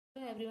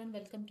Hello everyone,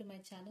 welcome to my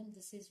channel.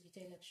 This is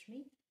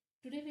Vijay.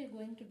 Today we are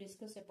going to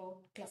discuss about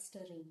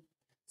clustering.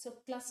 So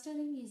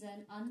clustering is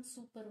an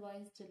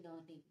unsupervised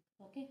learning.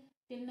 Okay,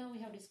 till now we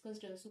have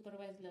discussed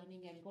supervised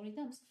learning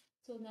algorithms.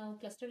 So now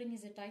clustering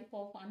is a type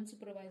of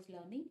unsupervised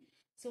learning.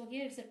 So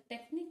here it's a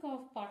technique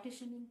of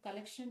partitioning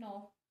collection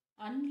of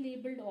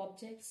unlabeled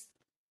objects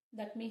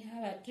that may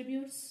have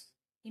attributes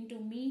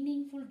into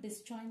meaningful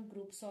disjoint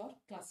groups or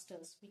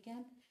clusters. We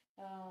can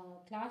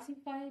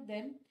classify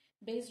them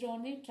based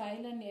on a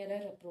trial and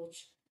error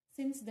approach,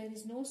 since there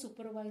is no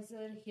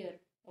supervisor here.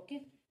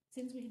 Okay,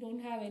 since we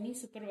don't have any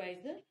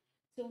supervisor,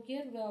 so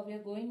here we are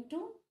going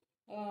to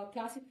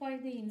classify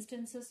the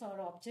instances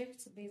or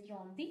objects based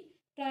on the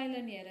trial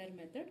and error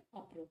method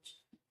approach.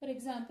 For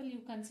example, you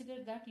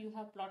consider that you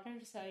have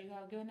plotted, you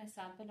have given a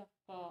sample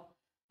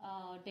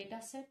of data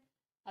set.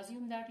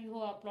 Assume that you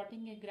are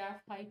plotting a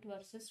graph height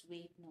versus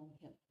weight now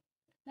here.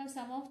 Now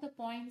some of the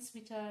points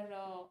which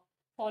are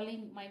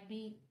falling might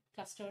be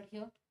clustered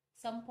here.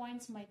 Some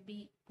points might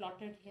be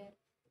plotted here,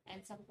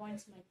 and some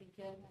points might be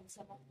here, and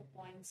some of the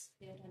points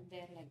here and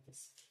there like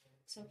this.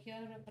 So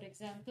here, for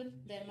example,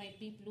 there might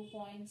be blue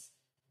points,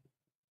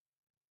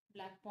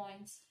 black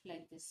points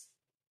like this.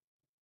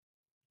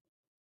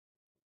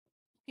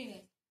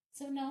 Okay,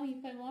 so now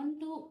if I want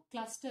to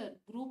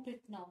group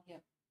it now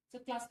here. So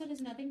cluster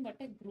is nothing but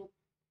a group.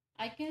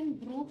 I can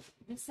group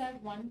this as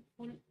one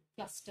full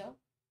cluster,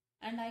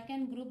 and I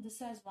can group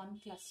this as one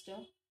cluster,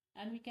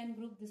 and we can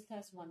group this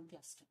as one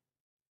cluster.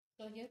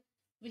 So here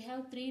we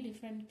have three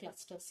different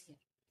clusters here.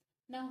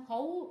 Now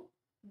how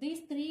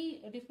these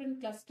three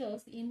different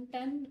clusters in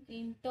turn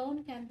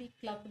can be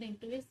clubbed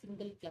into a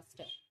single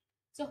cluster.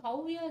 So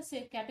how we are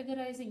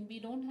categorizing, we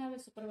don't have a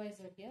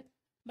supervisor here,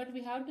 but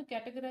we have to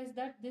categorize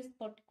that this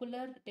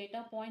particular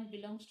data point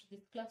belongs to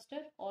this cluster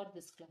or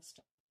this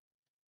cluster,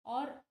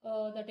 or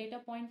the data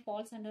point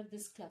falls under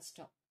this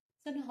cluster.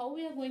 So now how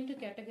we are going to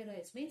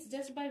categorize means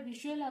just by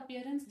visual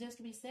appearance, just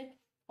we said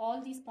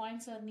all these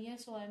points are near,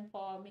 so I'm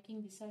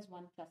making this as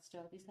one cluster,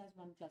 this as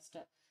one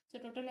cluster. So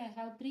totally I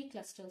have three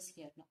clusters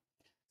here now.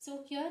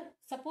 So here,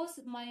 suppose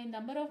my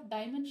number of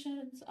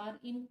dimensions are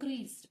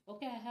increased.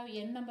 Okay, I have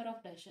n number of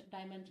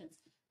dimensions.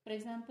 For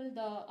example,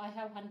 I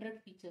have 100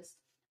 features,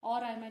 or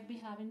I might be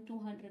having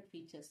 200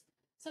 features.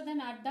 So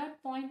then at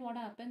that point, what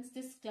happens?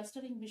 This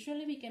clustering,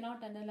 visually we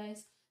cannot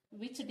analyze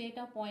which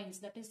data points,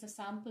 that is the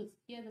samples.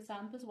 Here the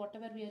samples,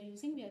 whatever we are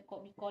using,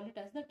 we call it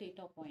as the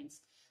data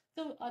points.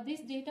 So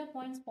these data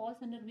points falls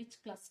under which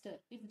cluster?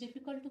 It's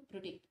difficult to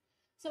predict.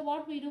 So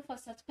what we do for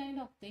such kind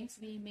of things,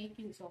 we make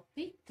use of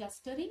the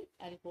clustering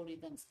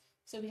algorithms.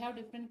 So we have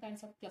different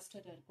kinds of cluster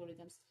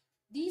algorithms.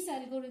 These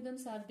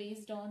algorithms are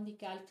based on the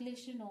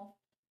calculation of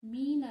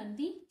mean and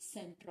the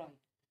centroid.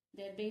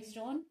 They're based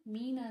on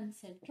mean and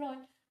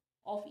centroid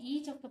of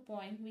each of the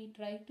point. We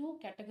try to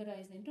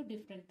categorize into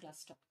different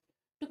cluster.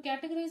 To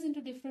categorize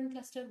into different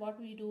cluster, what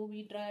we do,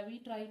 we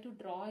try to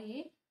draw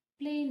a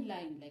plain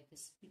line like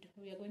this.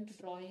 We are going to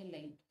draw a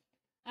line,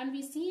 and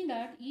we see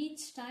that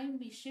each time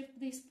we shift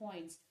these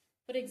points.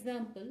 For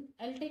example,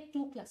 I'll take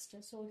two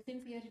clusters. So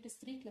since here it is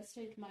three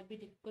clusters, it might be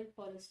difficult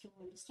for us to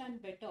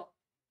understand better.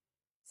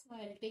 So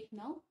I'll take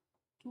now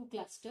two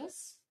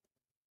clusters.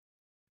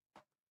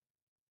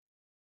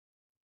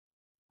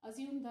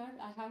 Assume that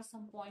I have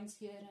some points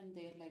here and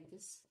there like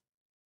this,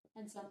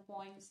 and some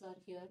points are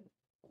here.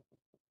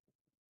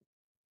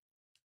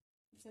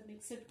 It's a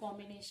mixed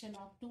combination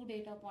of two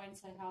data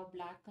points. I have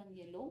black and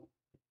yellow.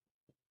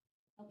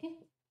 Okay.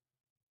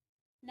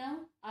 Now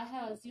I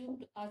have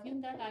assumed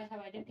that I have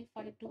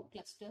identified two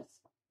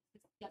clusters.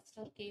 This is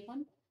cluster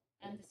K1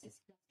 and this is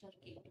cluster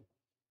K2.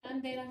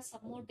 And there are some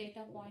more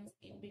data points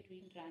in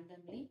between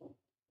randomly.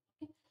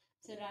 Okay.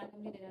 So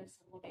randomly there are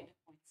some more data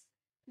points.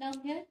 Now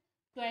here,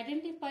 to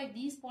identify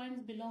these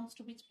points belongs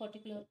to which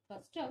particular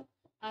cluster,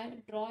 I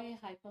will draw a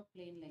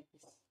hyperplane like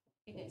this.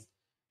 Okay guys.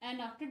 And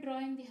after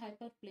drawing the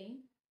hyperplane,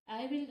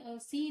 I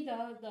will see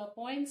the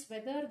points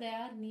whether they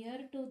are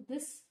near to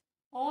this,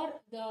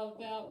 or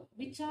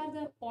which are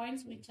the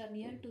points which are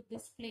near to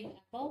this plane,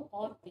 above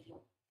or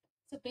below.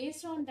 So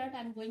based on that,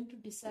 I'm going to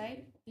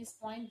decide this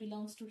point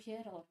belongs to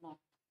here or not.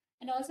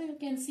 And also you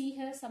can see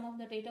here some of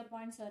the data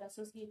points are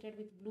associated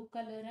with blue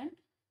color and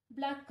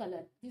black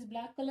color. This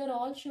black color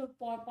all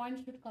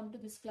points should come to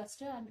this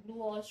cluster, and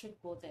blue all should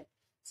go there.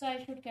 So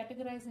I should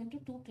categorize into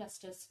two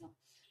clusters now.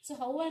 So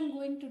how I'm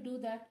going to do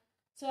that?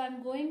 So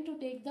I'm going to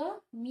take the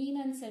mean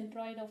and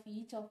centroid of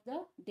each of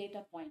the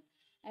data point.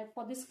 And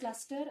for this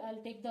cluster,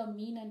 I'll take the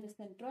mean and the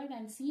centroid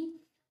and see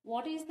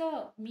what is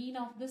the mean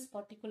of this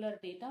particular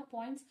data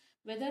points,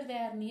 whether they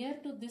are near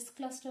to this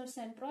cluster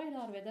centroid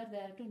or whether they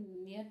are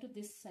near to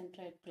this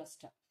centroid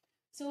cluster.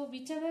 So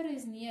whichever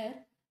is near,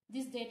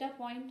 this data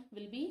point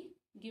will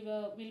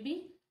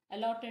be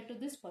allotted to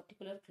this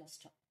particular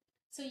cluster.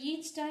 So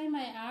each time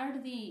I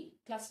add the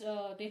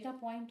cluster data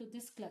point to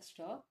this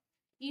cluster,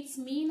 its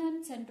mean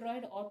and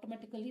centroid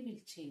automatically will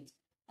change.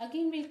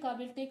 Again,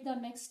 we'll take the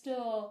next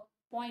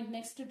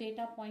next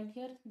data point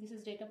here. This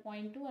is data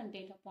point 2 and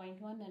data point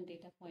 1 and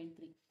data point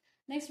 3.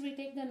 Next, we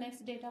take the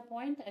next data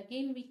point.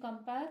 Again, we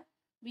compare,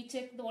 we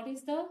check what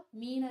is the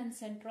mean and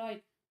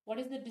centroid. What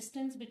is the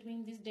distance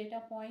between this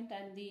data point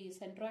and the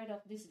centroid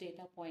of this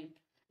data point.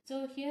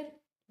 So here,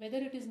 whether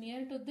it is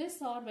near to this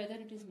or whether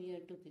it is near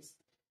to this.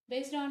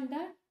 Based on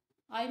that,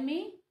 I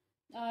may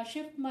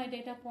shift my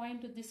data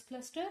point to this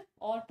cluster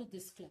or to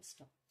this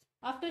cluster.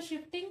 After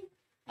shifting,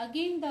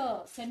 again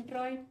the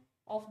centroid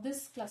of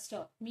this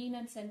cluster, mean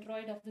and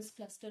centroid of this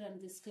cluster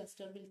and this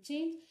cluster will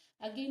change.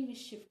 Again we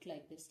shift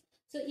like this.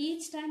 So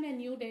each time a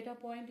new data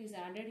point is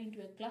added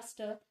into a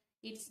cluster,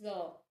 it's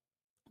the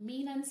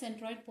mean and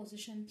centroid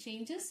position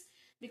changes,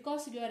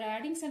 because you are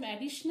adding some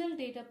additional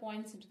data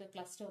points into the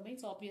cluster,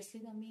 means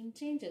obviously the mean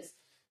changes.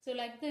 So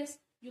like this,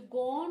 you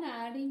go on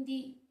adding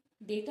the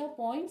data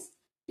points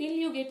till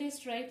you get a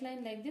straight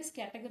line like this,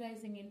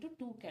 categorizing into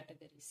two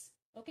categories.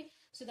 Okay,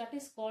 so that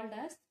is called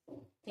as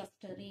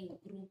clustering,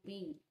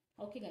 grouping.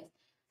 Okay guys,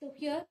 so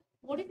here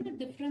what is the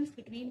difference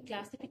between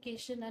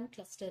classification and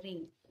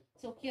clustering?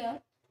 So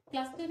here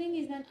clustering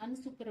is an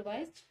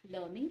unsupervised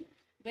learning,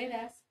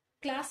 whereas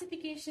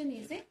classification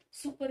is a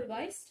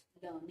supervised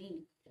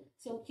learning.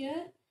 So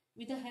here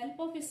with the help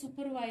of a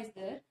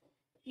supervisor,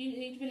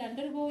 it will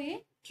undergo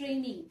a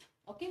training.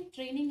 Okay,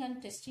 training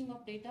and testing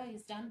of data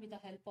is done with the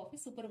help of a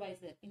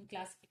supervisor in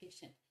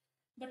classification.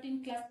 But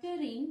in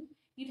clustering,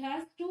 it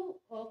has to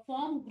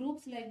form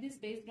groups like this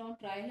based on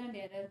trial and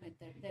error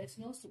method. There is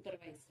no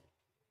supervisor.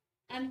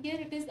 And here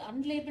it is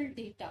unlabeled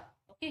data.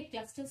 Okay,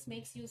 clusters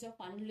makes use of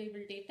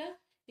unlabeled data.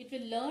 It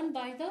will learn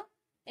by the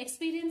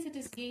experience it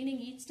is gaining.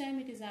 Each time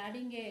it is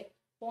adding a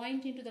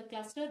point into the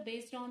cluster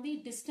based on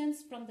the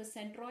distance from the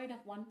centroid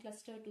of one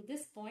cluster to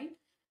this point.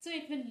 So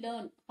it will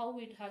learn how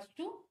it has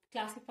to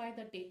classify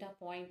the data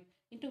point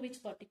into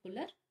which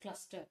particular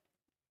cluster.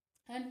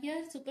 And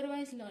here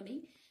supervised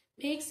learning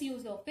makes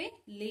use of a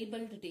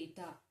labeled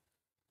data.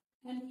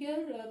 And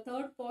here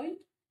third point,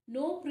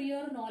 no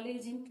prior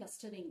knowledge in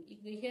clustering.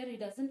 Here it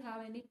doesn't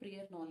have any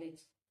prior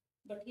knowledge.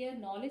 But here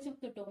knowledge of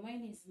the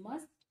domain is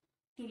must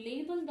to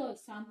label the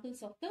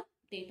samples of the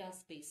data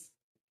space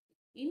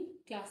in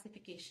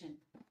classification.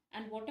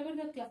 And whatever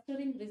the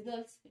clustering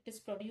results it is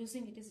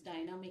producing, it is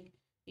dynamic.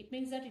 It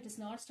means that it is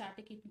not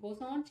static. It goes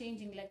on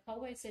changing. Like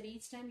how I said,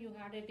 each time you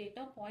had a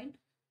data point,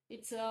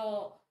 it's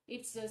a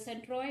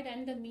centroid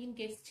and the mean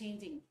gets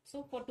changing.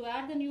 So to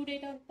add the new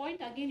data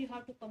point, again you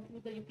have to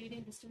compute the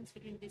Euclidean distance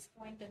between this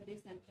point and this,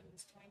 and from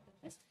this point and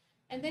this.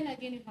 And then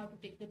again you have to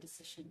take the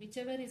decision.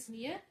 Whichever is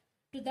near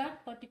to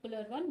that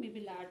particular one, we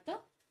will add the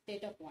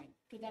data point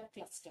to that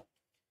cluster.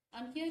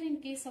 And here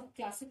in case of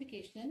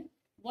classification,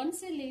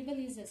 once a label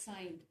is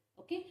assigned,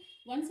 okay,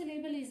 once a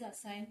label is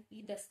assigned,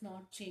 it does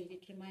not change.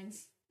 It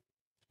remains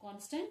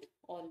constant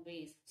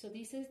always. So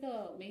this is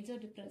the major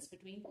difference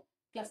between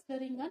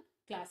clustering and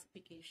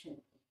classification.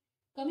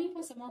 Coming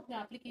for some of the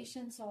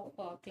applications of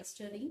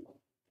clustering,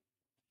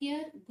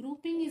 here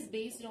grouping is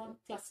based on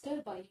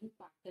cluster buying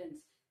patterns.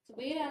 So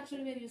where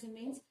actually we are using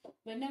means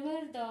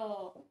whenever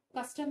the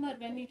customer,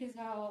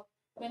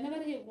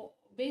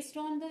 based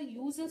on the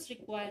user's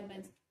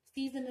requirements,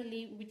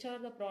 seasonally, which are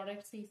the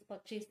products he is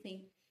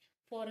purchasing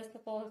for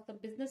the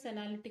business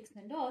analytics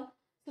and all.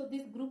 So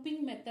this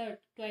grouping method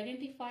to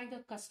identify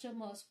the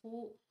customers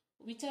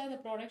which are the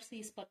products he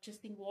is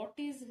purchasing, what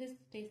is his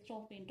taste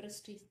of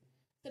interest is.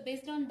 So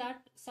based on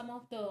that, some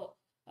of the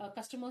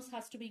customers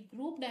has to be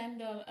grouped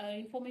and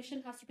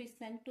information has to be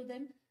sent to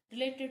them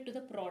related to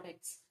the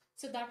products.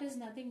 So that is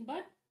nothing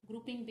but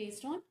grouping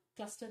based on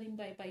clustering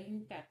by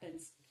buying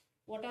patterns.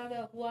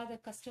 Who are the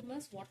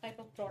customers, what type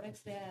of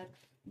products they are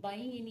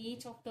buying in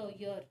each of the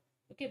year,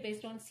 okay,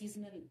 based on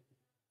seasonal,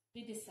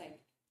 we decide.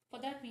 For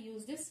that we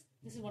use this.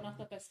 This is one of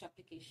the best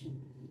application.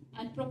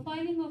 And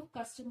profiling of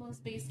customers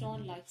based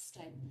on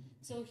lifestyle.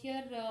 So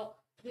here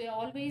we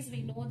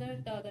know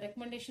that the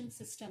recommendation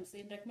systems,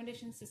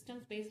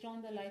 based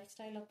on the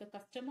lifestyle of the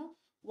customer,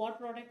 what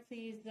products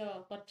he is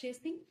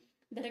purchasing,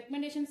 the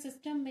recommendation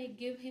system may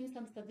give him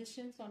some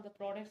suggestions on the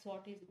products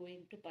what he is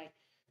going to buy.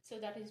 So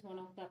that is one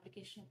of the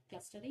application of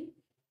clustering.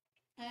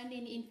 And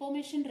in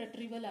information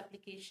retrieval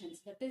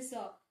applications, that is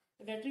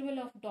retrieval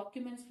of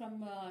documents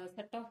from a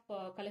set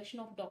of collection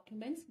of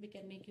documents, we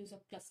can make use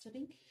of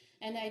clustering.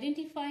 And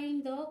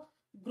identifying the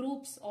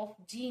groups of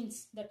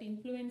genes that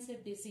influence a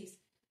disease.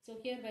 So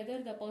here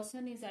whether the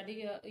person is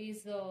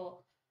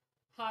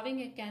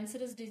having a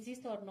cancerous disease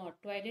or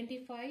not, to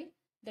identify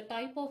the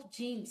type of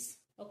genes,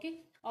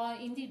 okay,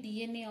 in the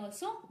DNA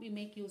also we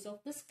make use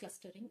of this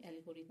clustering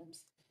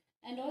algorithms.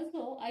 And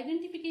also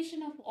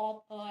identification of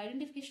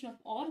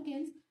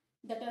organs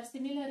that are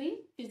similar in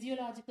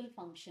physiological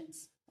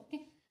functions.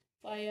 Okay,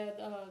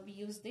 we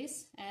use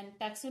this. And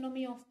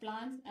taxonomy of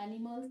plants,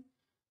 animals,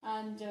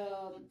 and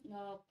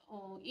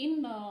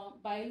in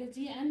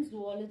biology and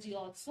zoology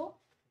also,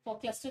 for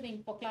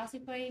clustering, for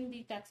classifying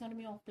the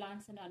taxonomy of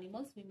plants and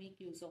animals, we make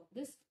use of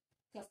this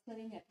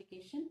clustering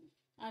application.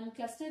 And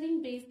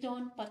clustering based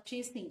on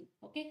purchasing,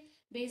 okay,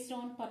 based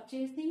on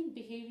purchasing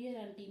behavior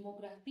and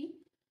demography.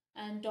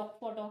 And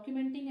for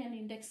documenting and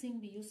indexing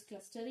we use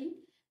clustering.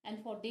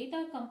 And for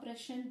data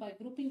compression by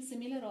grouping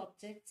similar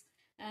objects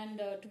And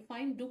to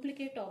find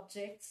duplicate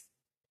objects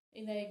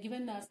in a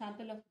given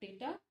sample of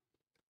data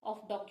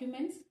of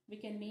documents, we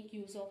can make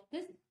use of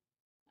this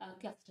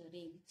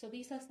clustering. So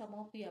these are some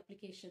of the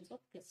applications of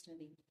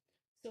clustering.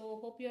 So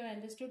hope you have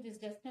understood. This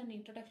is just an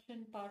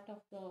introduction part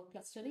of the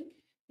clustering.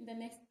 In the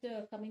next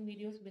coming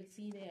videos, we'll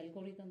see the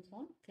algorithms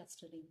on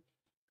clustering.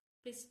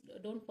 Please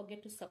don't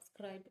forget to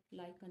subscribe,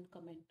 like and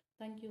comment.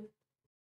 Thank you.